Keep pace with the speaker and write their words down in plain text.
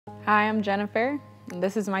Hi, I'm Jennifer, and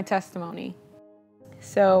this is my testimony.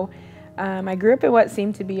 So, I grew up in what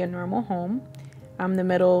seemed to be a normal home. I'm the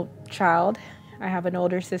middle child. I have an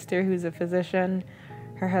older sister who's a physician.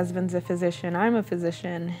 Her husband's a physician. I'm a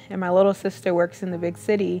physician. And my little sister works in the big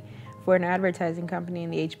city for an advertising company in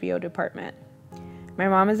the HBO department. My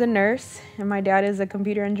mom is a nurse, and my dad is a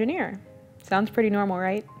computer engineer. Sounds pretty normal,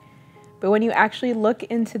 right? But when you actually look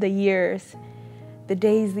into the years, the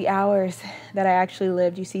days, the hours that I actually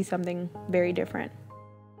lived, you see something very different.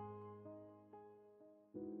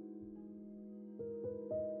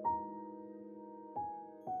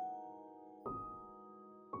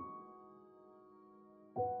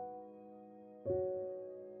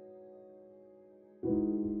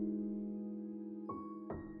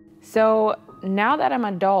 So now that I'm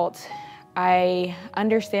an adult, I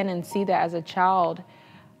understand and see that as a child,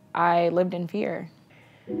 I lived in fear.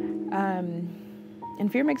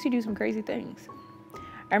 And fear makes you do some crazy things.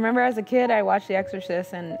 I remember as a kid, I watched The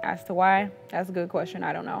Exorcist, and as to why, that's a good question,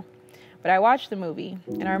 I don't know. But I watched the movie,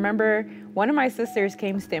 and I remember one of my sisters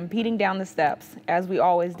came stampeding down the steps, as we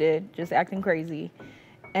always did, just acting crazy.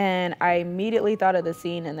 And I immediately thought of the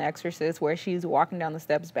scene in The Exorcist where she's walking down the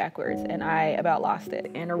steps backwards, and I about lost it.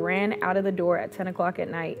 And I ran out of the door at 10 o'clock at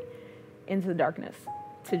night into the darkness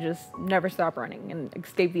to just never stop running and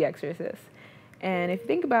escape the exorcist. And if you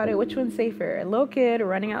think about it, which one's safer? A little kid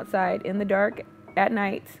running outside in the dark at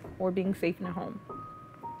night or being safe in a home?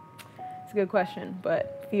 It's a good question,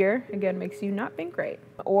 but fear, again, makes you not think right.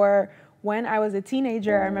 Or when I was a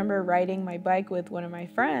teenager, I remember riding my bike with one of my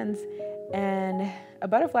friends, and a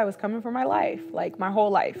butterfly was coming for my life, like my whole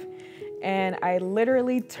life. And I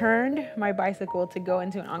literally turned my bicycle to go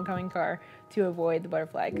into an oncoming car to avoid the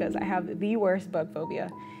butterfly because I have the worst bug phobia,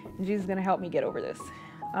 and Jesus is gonna help me get over this.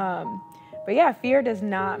 But yeah, fear does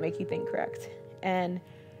not make you think correct. And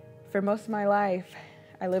for most of my life,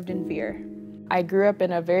 I lived in fear. I grew up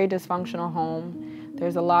in a very dysfunctional home.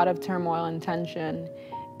 There's a lot of turmoil and tension,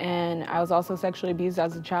 and I was also sexually abused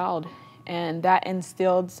as a child, and that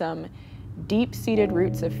instilled some deep-seated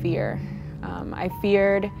roots of fear. I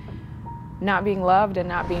feared not being loved and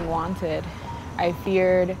not being wanted. I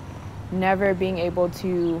feared never being able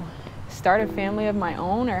to start a family of my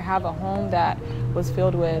own or have a home that was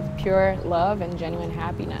filled with pure love and genuine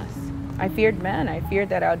happiness. I feared men. I feared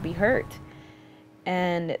that I would be hurt.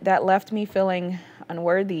 And that left me feeling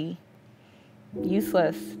unworthy,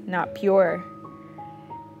 useless, not pure.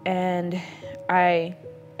 And I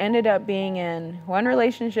ended up being in one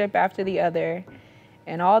relationship after the other,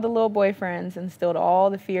 and all the little boyfriends instilled all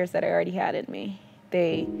the fears that I already had in me.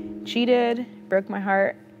 They cheated, broke my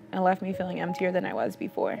heart, and left me feeling emptier than I was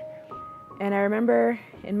before. And I remember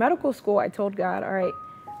in medical school, I told God, all right,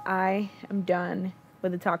 I am done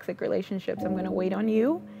with the toxic relationships. I'm gonna wait on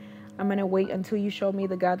you. I'm gonna wait until you show me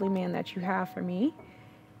the godly man that you have for me,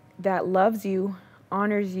 that loves you,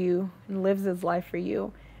 honors you, and lives his life for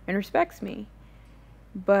you, and respects me.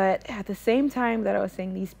 But at the same time that I was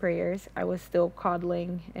saying these prayers, I was still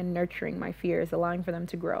coddling and nurturing my fears, allowing for them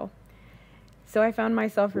to grow. So I found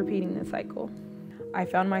myself repeating this cycle. I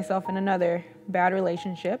found myself in another bad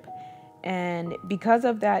relationship. And because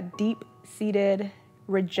of that deep-seated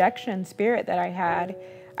rejection spirit that I had,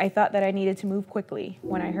 I thought that I needed to move quickly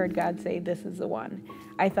when I heard God say, this is the one.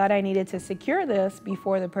 I thought I needed to secure this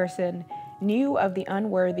before the person knew of the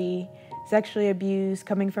unworthy, sexually abused,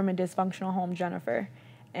 coming from a dysfunctional home, Jennifer,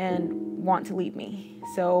 and want to leave me.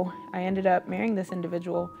 So I ended up marrying this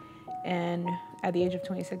individual, and at the age of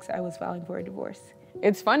 26, I was filing for a divorce.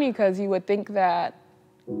 It's funny because you would think that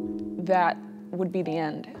that would be the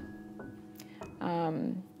end.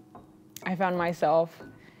 I found myself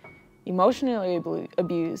emotionally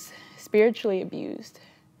abused, spiritually abused,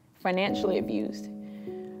 financially abused.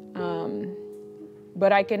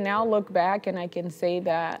 But I can now look back and I can say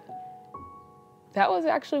that that was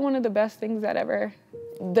actually one of the best things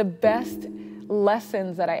the best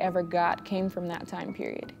lessons that I ever got came from that time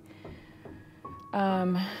period.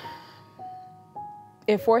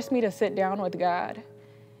 It forced me to sit down with God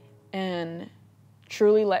and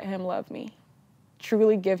truly let him love me.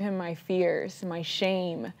 Truly give him my fears, my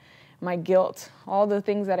shame, my guilt, all the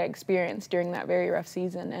things that I experienced during that very rough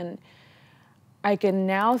season. And I can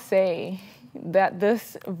now say that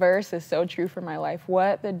this verse is so true for my life.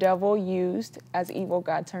 What the devil used as evil,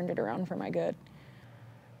 God turned it around for my good.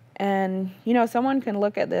 And, you know, someone can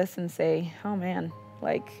look at this and say, oh man,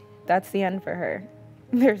 like, that's the end for her.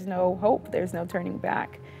 There's no hope, there's no turning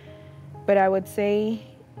back. But I would say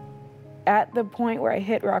at the point where I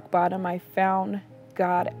hit rock bottom, I found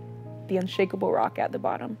God, the unshakable rock at the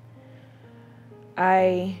bottom.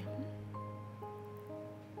 I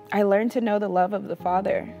learned to know the love of the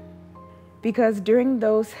Father. Because during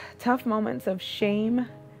those tough moments of shame,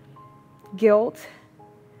 guilt,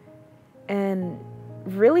 and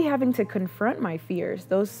really having to confront my fears,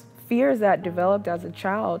 those fears that developed as a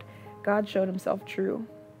child, God showed himself true.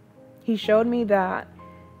 He showed me that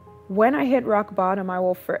when I hit rock bottom, I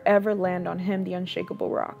will forever land on him, the unshakable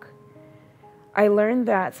rock. I learned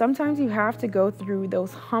that sometimes you have to go through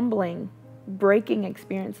those humbling, breaking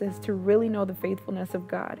experiences to really know the faithfulness of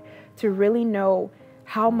God, to really know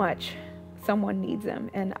how much someone needs him.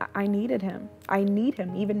 And I needed him. I need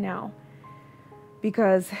him even now.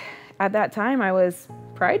 Because at that time I was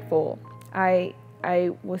prideful. I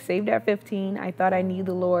was saved at 15. I thought I needed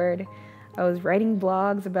the Lord. I was writing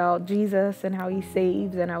blogs about Jesus and how he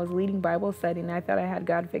saves, and I was leading Bible study, and I thought I had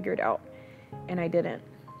God figured out, and I didn't.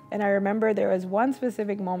 And I remember there was one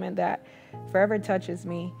specific moment that forever touches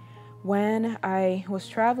me. When I was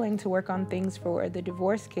traveling to work on things for the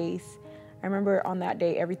divorce case, I remember on that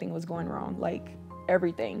day everything was going wrong, like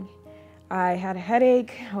everything. I had a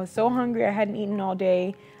headache, I was so hungry, I hadn't eaten all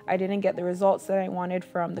day, I didn't get the results that I wanted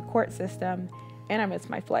from the court system, and I missed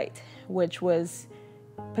my flight, which was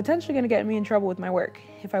potentially going to get me in trouble with my work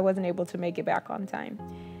if I wasn't able to make it back on time.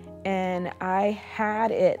 And I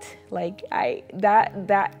had it, like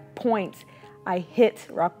that point, I hit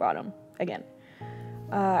rock bottom again.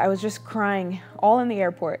 I was just crying all in the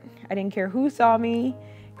airport. I didn't care who saw me.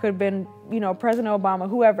 Could have been, President Obama,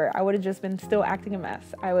 whoever. I would have just been still acting a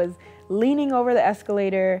mess. I was leaning over the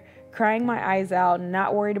escalator, crying my eyes out,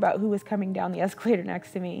 not worried about who was coming down the escalator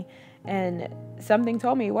next to me. And something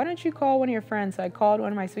told me, why don't you call one of your friends? So I called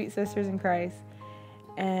one of my sweet sisters in Christ,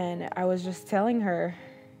 and I was just telling her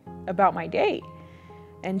about my day.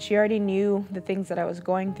 And she already knew the things that I was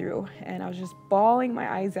going through, and I was just bawling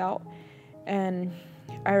my eyes out. And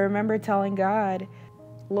I remember telling God,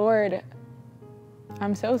 Lord,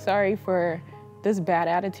 I'm so sorry for this bad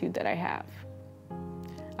attitude that I have.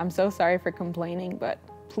 I'm so sorry for complaining, but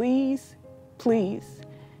please, please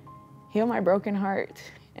heal my broken heart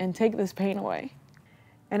and take this pain away.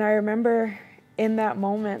 And I remember in that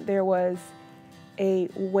moment, there was a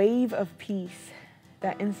wave of peace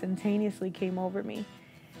that instantaneously came over me.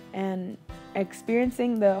 And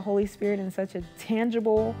experiencing the Holy Spirit in such a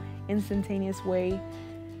tangible, instantaneous way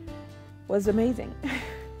was amazing.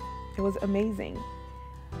 It was amazing.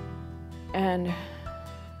 And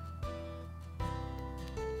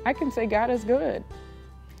I can say God is good.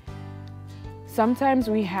 Sometimes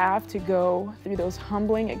we have to go through those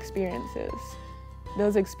humbling experiences,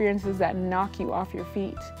 those experiences that knock you off your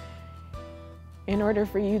feet, in order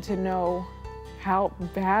for you to know how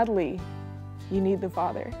badly you need the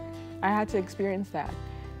Father. I had to experience that.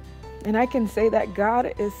 And I can say that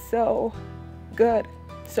God is so good,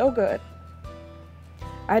 so good.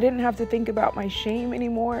 I didn't have to think about my shame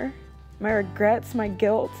anymore, my regrets, my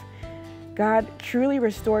guilt. God truly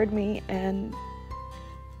restored me and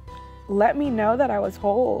let me know that I was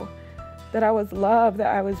whole, that I was loved,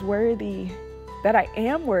 that I was worthy, that I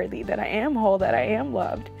am worthy, that I am whole, that I am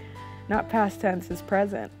loved. Not past tense, is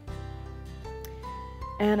present.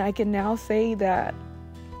 And I can now say that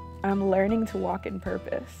I'm learning to walk in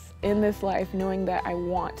purpose in this life, knowing that I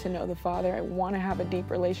want to know the Father. I want to have a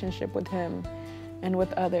deep relationship with him and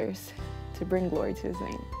with others to bring glory to his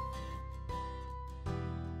name.